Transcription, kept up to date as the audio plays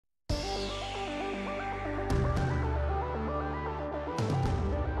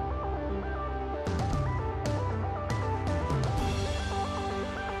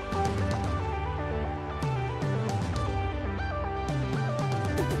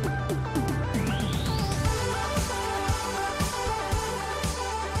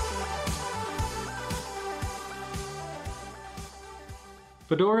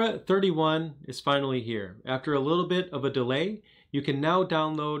Fedora 31 is finally here. After a little bit of a delay, you can now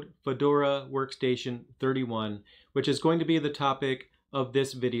download Fedora Workstation 31, which is going to be the topic of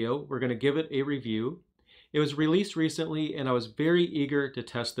this video. We're going to give it a review. It was released recently and I was very eager to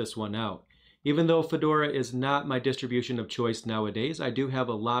test this one out. Even though Fedora is not my distribution of choice nowadays, I do have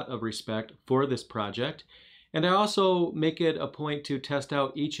a lot of respect for this project. And I also make it a point to test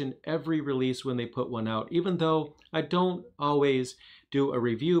out each and every release when they put one out, even though I don't always do a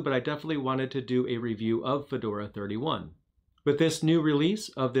review, but I definitely wanted to do a review of Fedora 31. With this new release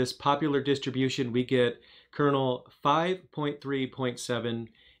of this popular distribution, we get kernel 5.3.7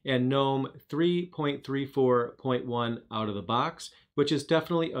 and GNOME 3.34.1 out of the box, which is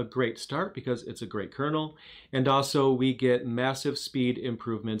definitely a great start because it's a great kernel. And also we get massive speed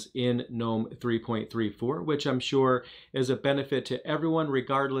improvements in GNOME 3.34, which I'm sure is a benefit to everyone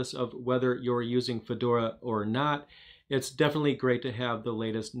regardless of whether you're using Fedora or not. It's definitely great to have the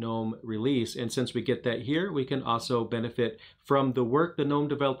latest GNOME release. And since we get that here, we can also benefit from the work the GNOME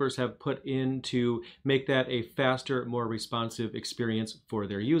developers have put in to make that a faster, more responsive experience for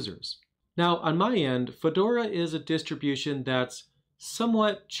their users. Now, on my end, Fedora is a distribution that's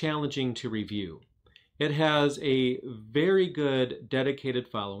somewhat challenging to review. It has a very good dedicated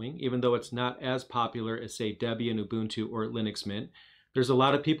following, even though it's not as popular as, say, Debian, Ubuntu, or Linux Mint. There's a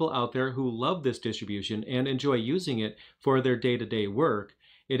lot of people out there who love this distribution and enjoy using it for their day-to-day work.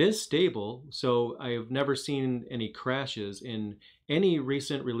 It is stable, so I've never seen any crashes in any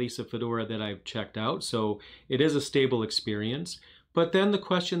recent release of Fedora that I've checked out, so it is a stable experience. But then the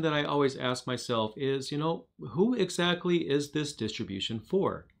question that I always ask myself is, who exactly is this distribution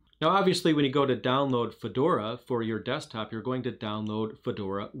for? Now, obviously, when you go to download Fedora for your desktop, you're going to download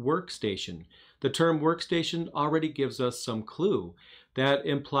Fedora Workstation. The term workstation already gives us some clue. That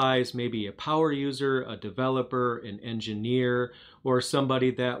implies maybe a power user, a developer, an engineer, or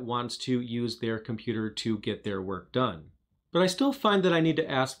somebody that wants to use their computer to get their work done. But I still find that I need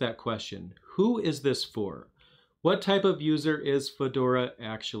to ask that question. Who is this for? What type of user is Fedora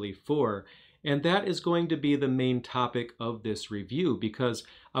actually for? And that is going to be the main topic of this review because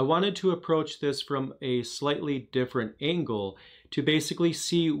I wanted to approach this from a slightly different angle to basically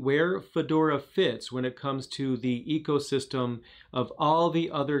see where Fedora fits when it comes to the ecosystem of all the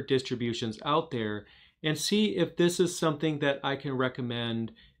other distributions out there and see if this is something that I can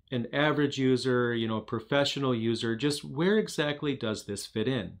recommend an average user, a professional user, just where exactly does this fit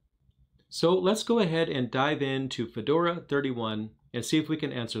in? So let's go ahead and dive into Fedora 31 and see if we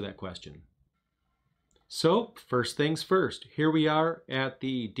can answer that question. So first things first, here we are at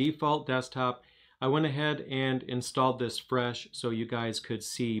the default desktop. I went ahead and installed this fresh so you guys could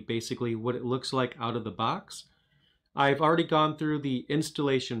see basically what it looks like out of the box. I've already gone through the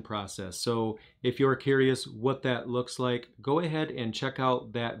installation process, so if you're curious what that looks like, go ahead and check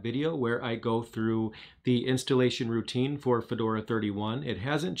out that video where I go through the installation routine for Fedora 31. It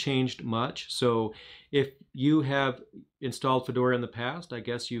hasn't changed much, so if you have installed Fedora in the past, I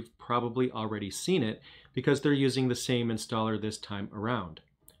guess you've probably already seen it because they're using the same installer this time around.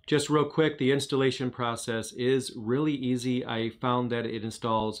 Just real quick, the installation process is really easy. I found that it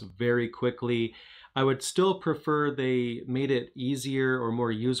installs very quickly. I would still prefer they made it easier or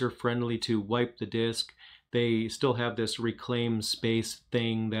more user-friendly to wipe the disk. They still have this reclaim space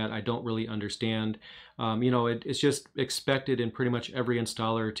thing that I don't really understand. It's just expected in pretty much every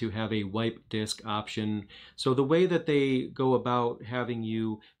installer to have a wipe disk option. So the way that they go about having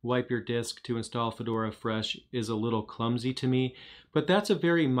you wipe your disk to install Fedora fresh is a little clumsy to me, but that's a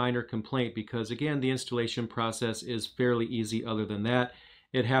very minor complaint because again, the installation process is fairly easy other than that.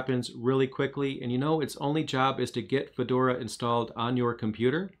 It happens really quickly and its only job is to get Fedora installed on your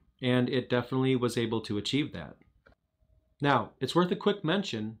computer, and it definitely was able to achieve that. Now, it's worth a quick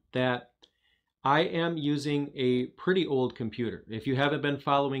mention that I am using a pretty old computer. If you haven't been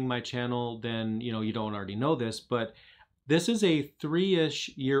following my channel, then you don't already know this, but this is a 3-ish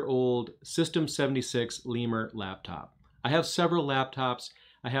year old System 76 Lemur laptop. I have several laptops.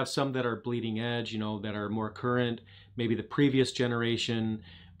 I have some that are bleeding edge, that are more current, maybe the previous generation,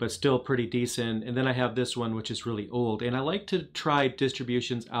 but still pretty decent. And then I have this one, which is really old. And I like to try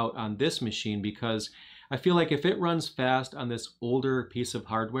distributions out on this machine because I feel like if it runs fast on this older piece of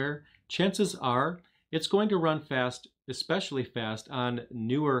hardware, chances are it's going to run fast, especially fast on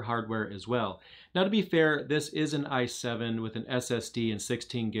newer hardware as well. Now, to be fair, this is an i7 with an SSD and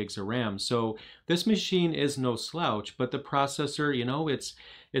 16 gigs of RAM. So this machine is no slouch, but the processor,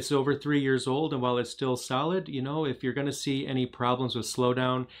 it's over 3 years old. And while it's still solid, if you're going to see any problems with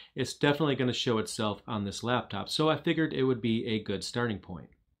slowdown, it's definitely going to show itself on this laptop. So I figured it would be a good starting point.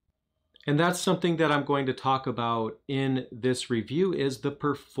 And that's something that I'm going to talk about in this review is the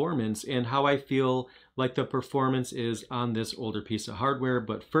performance and how I feel like the performance is on this older piece of hardware.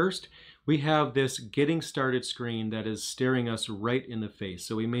 But first, we have this getting started screen that is staring us right in the face.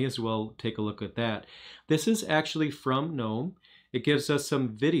 So we may as well take a look at that. This is actually from GNOME. It gives us some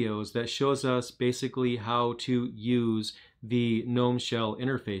videos that shows us basically how to use the GNOME shell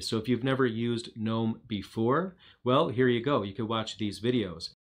interface. So if you've never used GNOME before, well, here you go. You can watch these videos.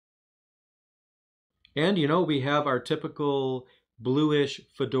 And we have our typical bluish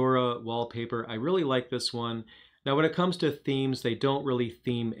Fedora wallpaper. I really like this one. Now, when it comes to themes, they don't really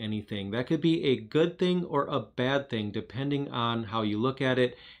theme anything. That could be a good thing or a bad thing, depending on how you look at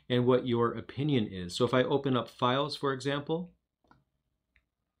it and what your opinion is. So if I open up Files, for example,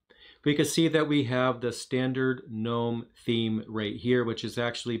 we can see that we have the standard GNOME theme right here, which has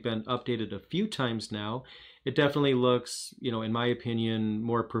actually been updated a few times now. It definitely looks, in my opinion,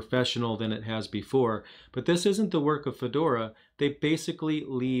 more professional than it has before. But this isn't the work of Fedora. They basically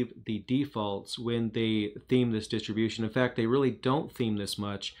leave the defaults when they theme this distribution. In fact, they really don't theme this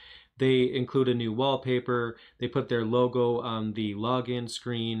much. They include a new wallpaper, they put their logo on the login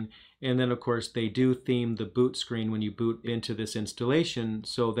screen, and then of course they do theme the boot screen when you boot into this installation,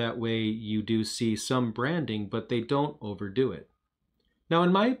 so that way you do see some branding, but they don't overdo it. Now,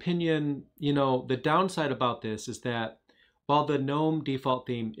 in my opinion, the downside about this is that while the GNOME default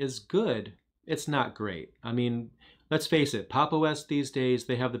theme is good, it's not great. I mean, let's face it, Pop! OS these days,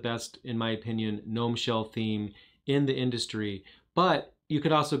 they have the best, in my opinion, GNOME shell theme in the industry, but you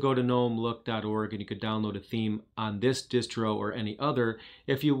could also go to gnomelook.org and you could download a theme on this distro or any other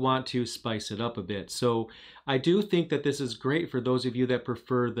if you want to spice it up a bit. So I do think that this is great for those of you that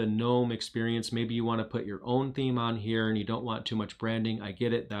prefer the GNOME experience. Maybe you want to put your own theme on here and you don't want too much branding. I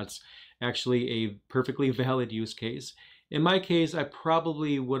get it. That's actually a perfectly valid use case. In my case, I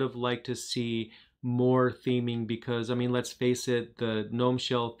probably would have liked to see more theming because, I mean, let's face it, the GNOME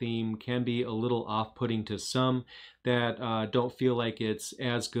shell theme can be a little off-putting to some that don't feel like it's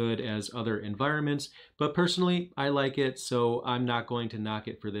as good as other environments. But personally, I like it, so I'm not going to knock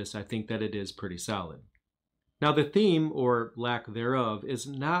it for this. I think that it is pretty solid. Now, the theme, or lack thereof, is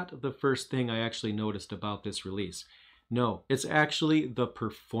not the first thing I actually noticed about this release. No, it's actually the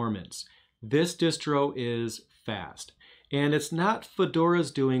performance. This distro is fast. And it's not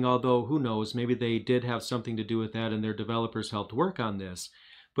Fedora's doing, although who knows, maybe they did have something to do with that and their developers helped work on this.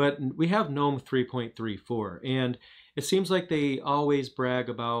 But we have GNOME 3.34, and it seems like they always brag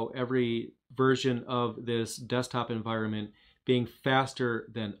about every version of this desktop environment being faster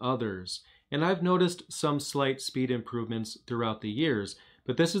than others. And I've noticed some slight speed improvements throughout the years,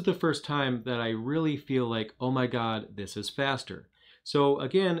 but this is the first time that I really feel like, oh my God, this is faster. So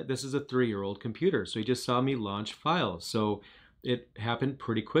again, this is a 3-year-old computer. So you just saw me launch Files. So it happened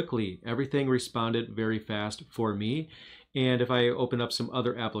pretty quickly. Everything responded very fast for me. And if I open up some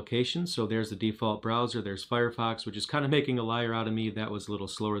other applications, so there's the default browser, there's Firefox, which is kind of making a liar out of me. That was a little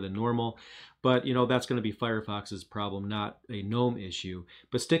slower than normal. But that's going to be Firefox's problem, not a GNOME issue.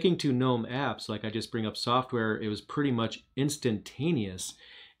 But sticking to GNOME apps, like I just bring up software, it was pretty much instantaneous.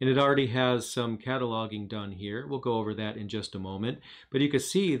 And it already has some cataloging done here. We'll go over that in just a moment. But you can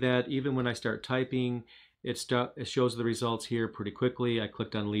see that even when I start typing, it shows the results here pretty quickly. I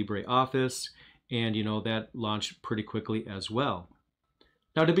clicked on LibreOffice, and that launched pretty quickly as well.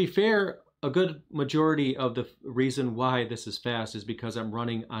 Now, to be fair, a good majority of the reason why this is fast is because I'm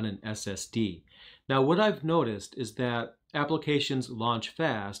running on an SSD. Now, what I've noticed is that applications launch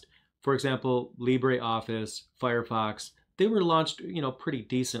fast. For example, LibreOffice, Firefox, they were launched, pretty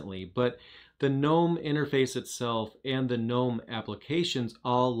decently, but the GNOME interface itself and the GNOME applications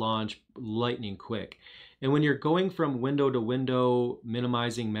all launch lightning quick. And when you're going from window to window,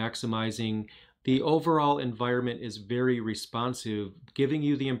 minimizing, maximizing, the overall environment is very responsive, giving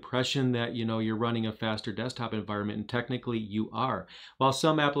you the impression that, you're running a faster desktop environment, and technically you are. While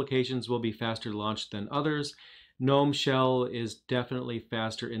some applications will be faster launched than others, GNOME shell is definitely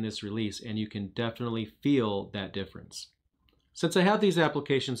faster in this release, and you can definitely feel that difference. Since I have these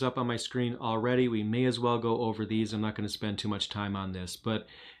applications up on my screen already, we may as well go over these. I'm not going to spend too much time on this, but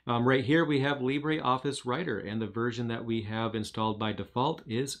right here we have LibreOffice Writer, and the version that we have installed by default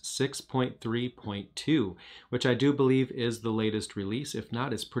is 6.3.2, which I do believe is the latest release. If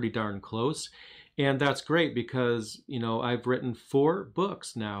not, it's pretty darn close. And that's great because, I've written 4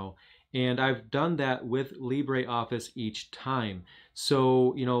 books now, and I've done that with LibreOffice each time.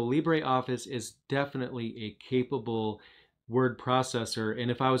 So, LibreOffice is definitely a capable word processor,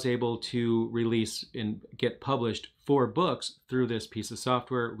 and if I was able to release and get published 4 books through this piece of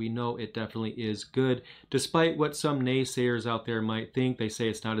software, we know it definitely is good. Despite what some naysayers out there might think, they say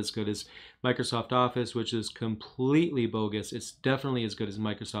it's not as good as Microsoft Office, which is completely bogus. It's definitely as good as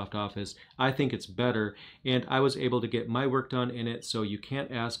Microsoft Office. I think it's better, and I was able to get my work done in it, so you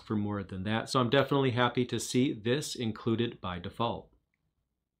can't ask for more than that. So I'm definitely happy to see this included by default.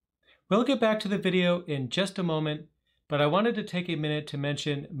 We'll get back to the video in just a moment, but I wanted to take a minute to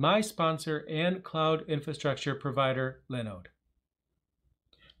mention my sponsor and cloud infrastructure provider, Linode.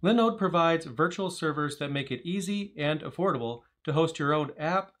 Linode provides virtual servers that make it easy and affordable to host your own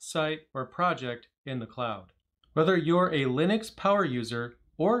app, site, or project in the cloud. Whether you're a Linux power user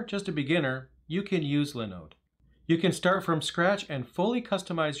or just a beginner, you can use Linode. You can start from scratch and fully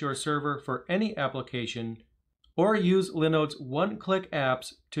customize your server for any application, or use Linode's one-click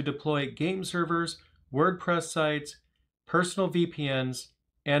apps to deploy game servers, WordPress sites, personal VPNs,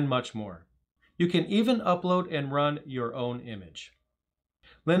 and much more. You can even upload and run your own image.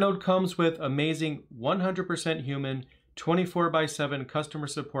 Linode comes with amazing 100% human 24/7 customer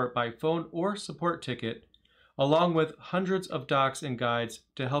support by phone or support ticket, along with hundreds of docs and guides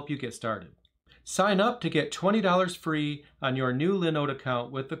to help you get started. Sign up to get $20 free on your new Linode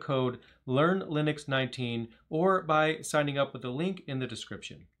account with the code LearnLinux19 or by signing up with the link in the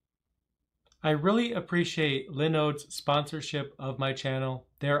description. I really appreciate Linode's sponsorship of my channel.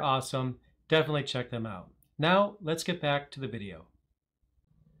 They're awesome. Definitely check them out. Now, let's get back to the video.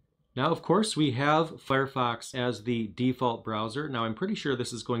 Now, of course, we have Firefox as the default browser. Now, I'm pretty sure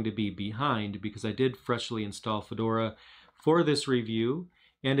this is going to be behind because I did freshly install Fedora for this review,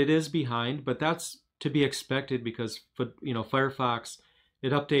 and it is behind, but that's to be expected because, Firefox,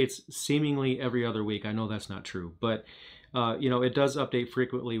 it updates seemingly every other week. I know that's not true, but it does update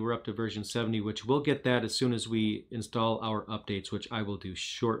frequently. We're up to version 70, which we'll get that as soon as we install our updates, which I will do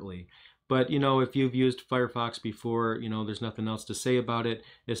shortly. But, if you've used Firefox before, there's nothing else to say about it.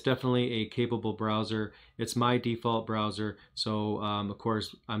 It's definitely a capable browser. It's my default browser. So, of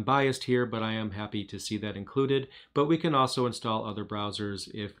course, I'm biased here, but I am happy to see that included. But we can also install other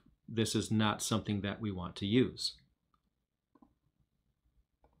browsers if this is not something that we want to use.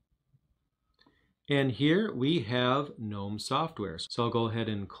 And here we have GNOME software. So I'll go ahead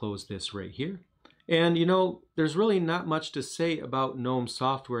and close this right here. And there's really not much to say about GNOME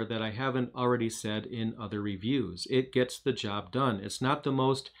software that I haven't already said in other reviews. It gets the job done. It's not the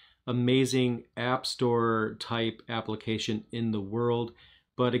most amazing app store type application in the world,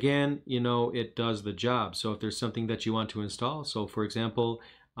 but again, it does the job. So if there's something that you want to install, so for example,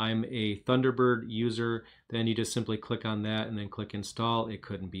 I'm a Thunderbird user, then you just simply click on that and then click install. It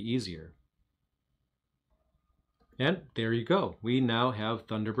couldn't be easier. And there you go. We now have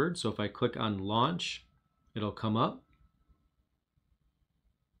Thunderbird. So if I click on launch, it'll come up.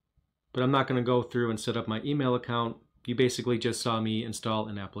 But I'm not going to go through and set up my email account. You basically just saw me install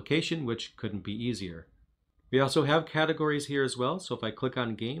an application, which couldn't be easier. We also have categories here as well. So if I click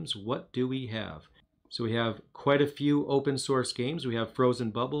on games, what do we have? So we have quite a few open source games. We have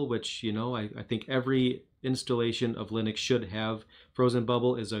Frozen Bubble, which, I think every installation of Linux should have. Frozen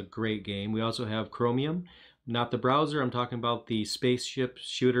Bubble is a great game. We also have Chromium. Not the browser, I'm talking about the spaceship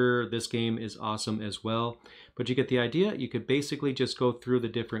shooter. This game is awesome as well. But you get the idea. You could basically just go through the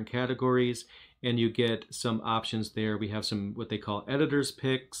different categories and you get some options there. We have some what they call editor's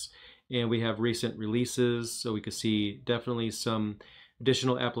picks, and we have recent releases. So we could see definitely some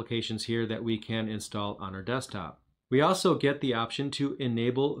additional applications here that we can install on our desktop. We also get the option to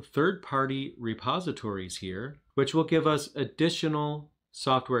enable third-party repositories here, which will give us additional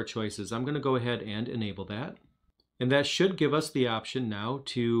software choices. I'm going to go ahead and enable that. And that should give us the option now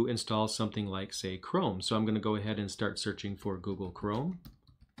to install something like, say, Chrome. So I'm going to go ahead and start searching for Google Chrome.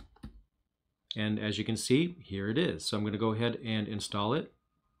 And as you can see, here it is. So I'm going to go ahead and install it.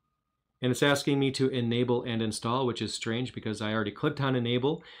 And it's asking me to enable and install, which is strange because I already clicked on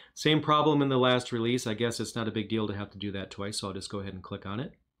enable. Same problem in the last release. I guess it's not a big deal to have to do that twice, so I'll just go ahead and click on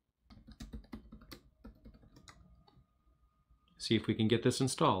it. See if we can get this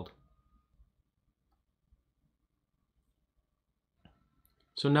installed.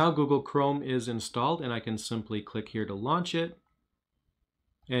 So now Google Chrome is installed, and I can simply click here to launch it.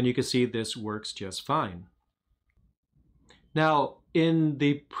 And you can see this works just fine. Now, in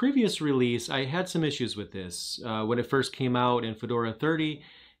the previous release, I had some issues with this. When it first came out in Fedora 30,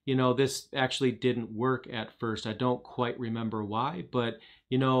 this actually didn't work at first. I don't quite remember why, but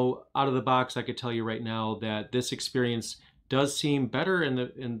out of the box, I could tell you right now that this experience does seem better,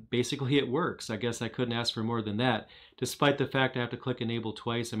 and basically it works. I guess I couldn't ask for more than that. Despite the fact I have to click enable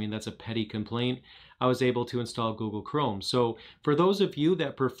twice, I mean, that's a petty complaint, I was able to install Google Chrome. So for those of you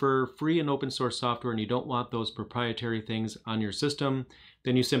that prefer free and open source software and you don't want those proprietary things on your system,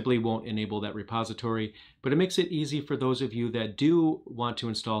 then you simply won't enable that repository. But it makes it easy for those of you that do want to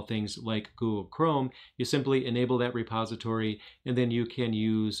install things like Google Chrome. You simply enable that repository, and then you can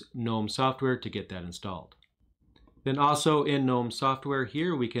use GNOME software to get that installed. Then also in GNOME software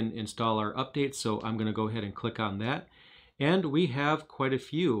here, we can install our updates. So I'm going to go ahead and click on that. And we have quite a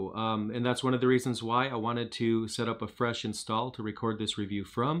few, and that's one of the reasons why I wanted to set up a fresh install to record this review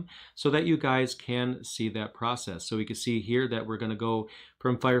from, so that you guys can see that process. So we can see here that we're going to go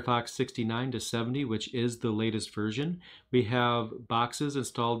from Firefox 69 to 70, which is the latest version. We have boxes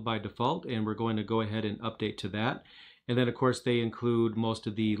installed by default, and we're going to go ahead and update to that. And then, of course, they include most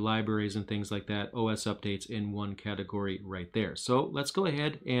of the libraries and things like that, OS updates in one category right there. So let's go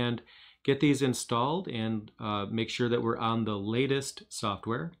ahead and get these installed and make sure that we're on the latest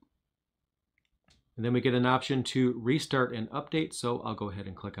software. And then we get an option to restart and update, so I'll go ahead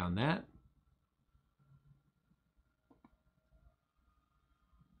and click on that.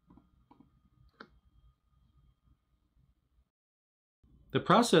 The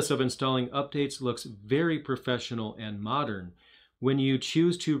process of installing updates looks very professional and modern. When you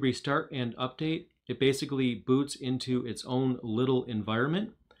choose to restart and update, it basically boots into its own little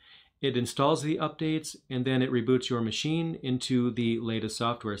environment. It installs the updates, and then it reboots your machine into the latest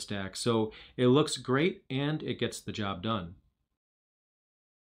software stack. So it looks great, and it gets the job done.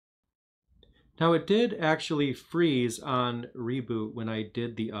 Now, it did actually freeze on reboot when I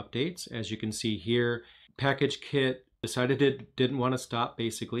did the updates. As you can see here, Package Kit decided it didn't want to stop,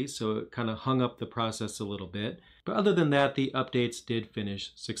 basically, so it kind of hung up the process a little bit. But other than that, the updates did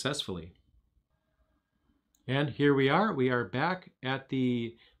finish successfully. And here we are back at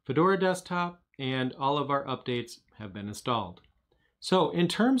the Fedora desktop, and all of our updates have been installed. So in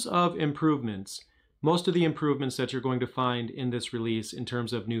terms of improvements, most of the improvements that you're going to find in this release in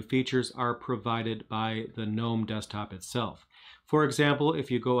terms of new features are provided by the GNOME desktop itself. For example,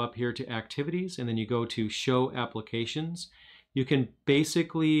 if you go up here to Activities and then you go to Show Applications, you can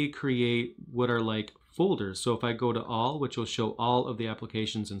basically create what are like folders. So if I go to All, which will show all of the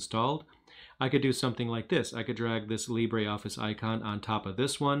applications installed, I could do something like this. I could drag this LibreOffice icon on top of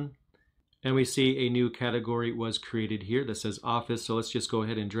this one, and we see a new category was created here that says Office. So let's just go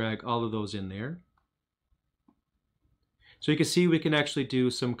ahead and drag all of those in there. So you can see we can actually do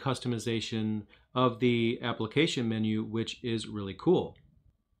some customization of the application menu, which is really cool.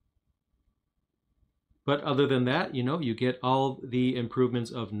 But other than that, you get all the improvements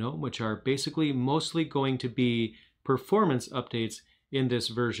of GNOME, which are basically mostly going to be performance updates in this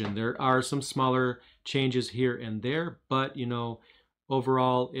version. There are some smaller changes here and there, but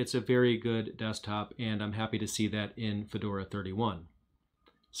overall it's a very good desktop, and I'm happy to see that in Fedora 31.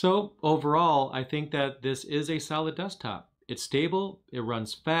 So overall, I think that this is a solid desktop. It's stable, it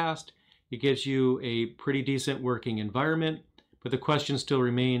runs fast, it gives you a pretty decent working environment, but the question still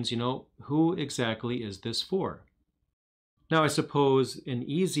remains, who exactly is this for? Now, I suppose an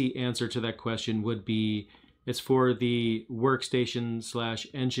easy answer to that question would be it's for the workstation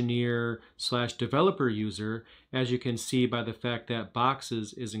 / engineer / developer user, as you can see by the fact that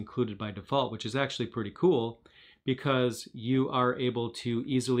Boxes is included by default, which is actually pretty cool because you are able to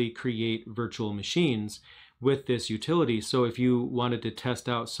easily create virtual machines with this utility. So if you wanted to test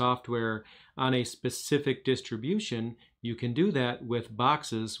out software on a specific distribution, you can do that with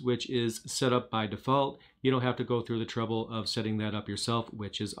Boxes, which is set up by default. You don't have to go through the trouble of setting that up yourself,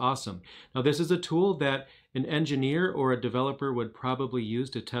 which is awesome. Now, this is a tool that an engineer or a developer would probably use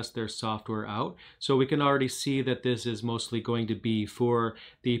to test their software out. So we can already see that this is mostly going to be for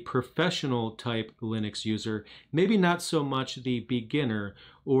the professional type Linux user, maybe not so much the beginner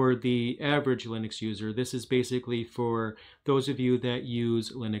or the average Linux user. This is basically for those of you that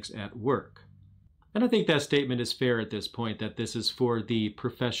use Linux at work. And I think that statement is fair at this point, that this is for the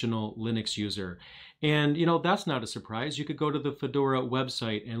professional Linux user. And that's not a surprise. You could go to the Fedora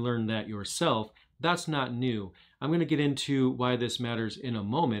website and learn that yourself. That's not new. I'm going to get into why this matters in a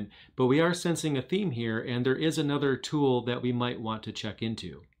moment, but we are sensing a theme here, and there is another tool that we might want to check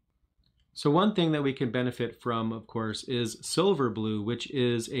into. So one thing that we can benefit from, of course, is Silverblue, which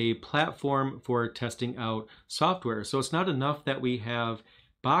is a platform for testing out software. So it's not enough that we have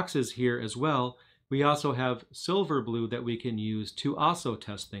Boxes here as well. We also have Silverblue that we can use to also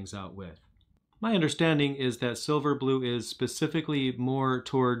test things out with. My understanding is that Silverblue is specifically more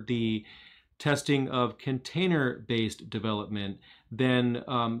toward the testing of container-based development than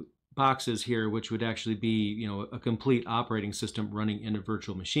boxes here, which would actually be, a complete operating system running in a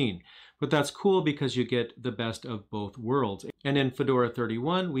virtual machine. But that's cool because you get the best of both worlds. And in Fedora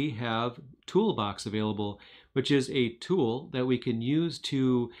 31, we have Toolbox available, which is a tool that we can use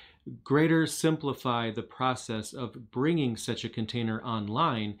to greater simplify the process of bringing such a container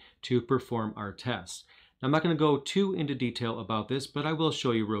online to perform our tests. Now, I'm not going to go too into detail about this, but I will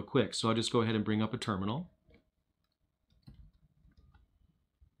show you real quick. So I'll just go ahead and bring up a terminal.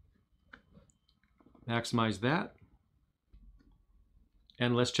 Maximize that.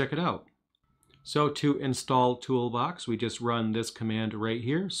 And let's check it out. So to install Toolbox, we just run this command right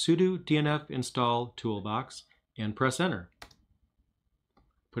here, sudo dnf install toolbox, and press enter.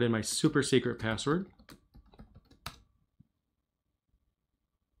 Put in my super secret password.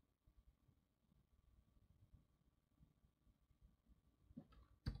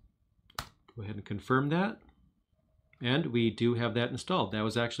 Go ahead and confirm that. And we do have that installed. That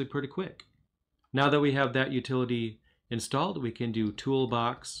was actually pretty quick. Now that we have that utility installed, we can do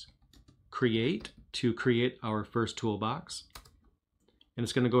toolbox create to create our first toolbox. And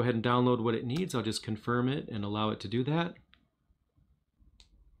it's going to go ahead and download what it needs. I'll just confirm it and allow it to do that.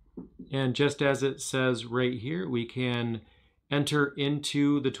 And just as it says right here, we can enter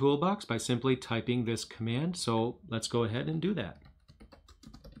into the toolbox by simply typing this command. So let's go ahead and do that.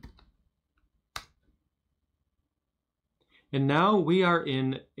 And now we are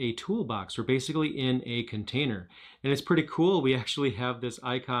in a toolbox. We're basically in a container. And it's pretty cool. We actually have this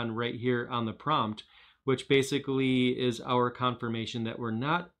icon right here on the prompt, which basically is our confirmation that we're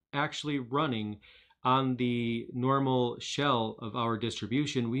not actually running on the normal shell of our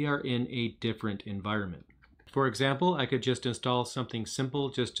distribution. We are in a different environment. For example, I could just install something simple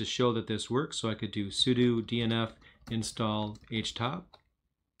just to show that this works. So I could do sudo dnf install htop.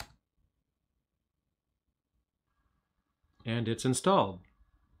 And it's installed.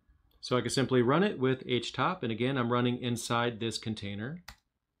 So I can simply run it with htop, and again, I'm running inside this container.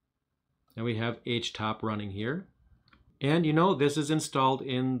 And we have htop running here. And this is installed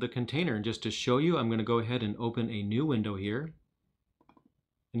in the container. And just to show you, I'm going to go ahead and open a new window here.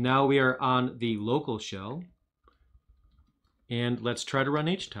 And now we are on the local shell. And let's try to run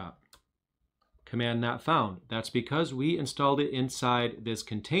htop. Command not found. That's because we installed it inside this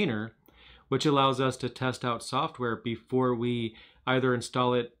container, which allows us to test out software before we either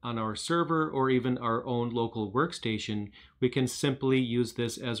install it on our server or even our own local workstation. We can simply use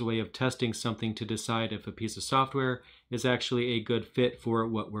this as a way of testing something to decide if a piece of software is actually a good fit for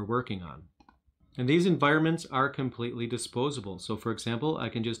what we're working on. And these environments are completely disposable. So for example, I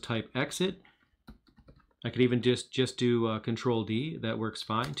can just type exit. I could even just do Control D. That works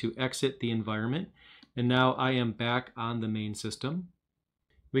fine to exit the environment. And now I am back on the main system.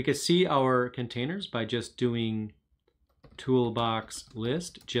 We could see our containers by just doing toolbox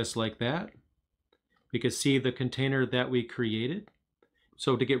list, just like that. We could see the container that we created.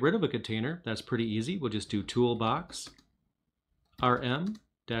 So to get rid of a container, that's pretty easy. We'll just do toolbox rm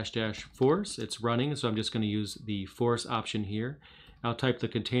 -- force. It's running, so I'm just going to use the force option here. I'll type the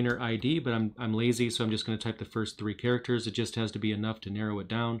container ID, but I'm lazy, so I'm just going to type the first 3 characters. It just has to be enough to narrow it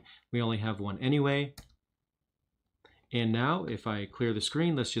down. We only have one anyway. And now if I clear the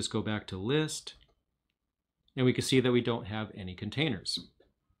screen, let's just go back to list. And we can see that we don't have any containers.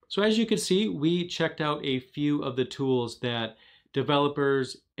 So as you can see, we checked out a few of the tools that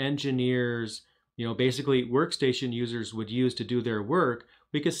developers, engineers, basically workstation users would use to do their work.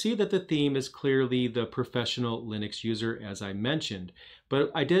 We can see that the theme is clearly the professional Linux user, as I mentioned.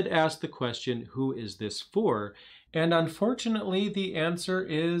 But I did ask the question, who is this for? And unfortunately, the answer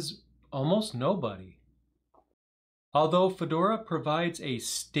is almost nobody. Although Fedora provides a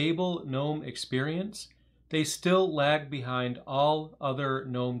stable GNOME experience, they still lag behind all other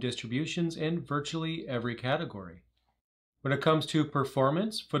GNOME distributions in virtually every category. When it comes to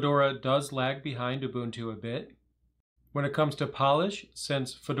performance, Fedora does lag behind Ubuntu a bit. When it comes to polish,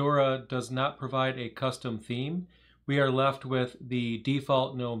 since Fedora does not provide a custom theme, we are left with the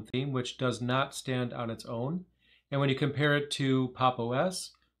default GNOME theme, which does not stand on its own. And when you compare it to Pop!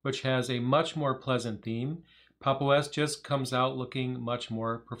 OS, which has a much more pleasant theme, Pop! OS just comes out looking much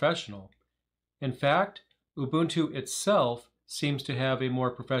more professional. In fact, Ubuntu itself seems to have a more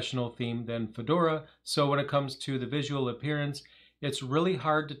professional theme than Fedora, so when it comes to the visual appearance, it's really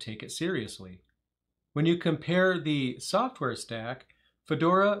hard to take it seriously. When you compare the software stack,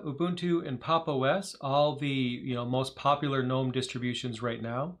 Fedora, Ubuntu, and Pop! OS, all the most popular GNOME distributions right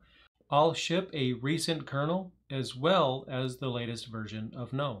now, all ship a recent kernel as well as the latest version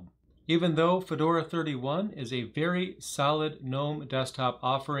of GNOME. Even though Fedora 31 is a very solid GNOME desktop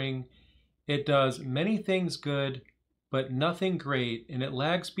offering, it does many things good but nothing great, and it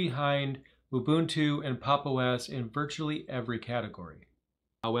lags behind Ubuntu and Pop! OS in virtually every category.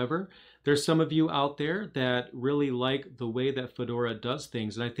 However, there's some of you out there that really like the way that Fedora does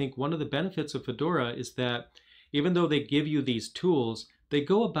things, and I think one of the benefits of Fedora is that even though they give you these tools, they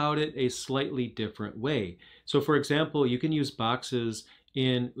go about it a slightly different way. So for example, you can use boxes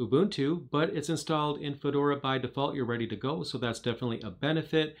in Ubuntu, but it's installed in Fedora by default. You're ready to go, so that's definitely a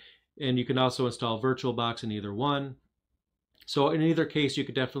benefit. And you can also install VirtualBox in either one. So in either case, you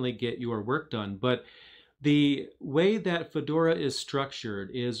could definitely get your work done. But the way that Fedora is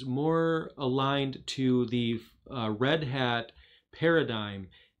structured is more aligned to the Red Hat paradigm,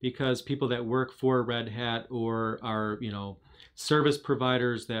 because people that work for Red Hat or are, service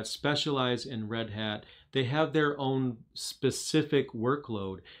providers that specialize in Red Hat, they have their own specific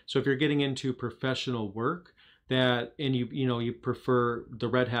workload. So if you're getting into professional work and you prefer the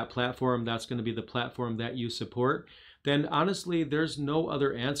Red Hat platform, that's going to be the platform that you support, then honestly, there's no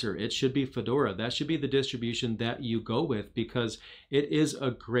other answer. It should be Fedora. That should be the distribution that you go with, because it is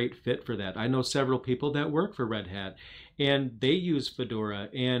a great fit for that. I know several people that work for Red Hat, and they use Fedora,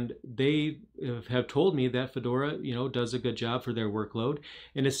 and they have told me that Fedora, does a good job for their workload,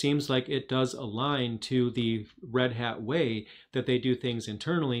 and it seems like it does align to the Red Hat way that they do things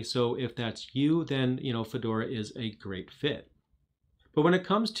internally. So if that's you, then, Fedora is a great fit. But when it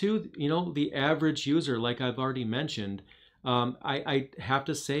comes to, the average user, like I've already mentioned, I have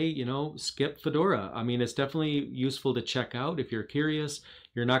to say, skip Fedora. I mean, it's definitely useful to check out if you're curious.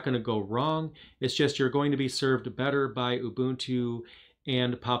 You're not going to go wrong. It's just you're going to be served better by Ubuntu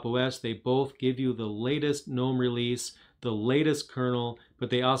and Pop! OS. They both give you the latest GNOME release, the latest kernel, but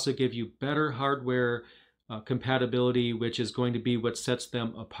they also give you better hardware compatibility, which is going to be what sets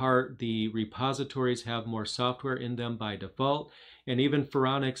them apart. The repositories have more software in them by default. And even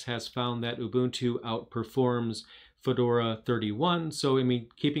Phoronix has found that Ubuntu outperforms Fedora 31. So,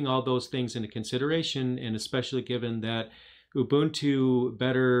 keeping all those things into consideration, and especially given that Ubuntu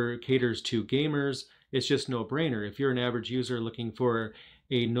better caters to gamers, it's just no brainer. If you're an average user looking for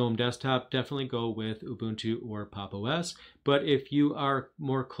a GNOME desktop, definitely go with Ubuntu or Pop! OS. But if you are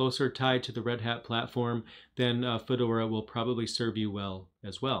more closer tied to the Red Hat platform, then Fedora will probably serve you well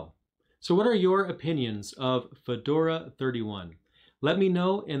as well. So what are your opinions of Fedora 31? Let me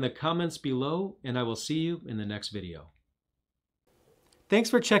know in the comments below, and I will see you in the next video. Thanks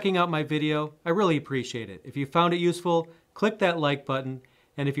for checking out my video. I really appreciate it. If you found it useful, click that like button,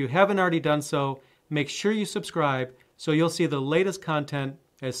 and if you haven't already done so, make sure you subscribe so you'll see the latest content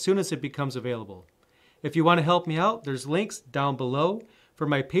as soon as it becomes available. If you want to help me out, there's links down below for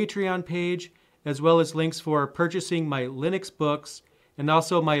my Patreon page, as well as links for purchasing my Linux books, and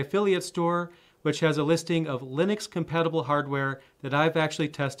also my affiliate store, which has a listing of Linux-compatible hardware that I've actually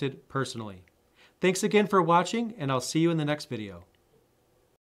tested personally. Thanks again for watching, and I'll see you in the next video.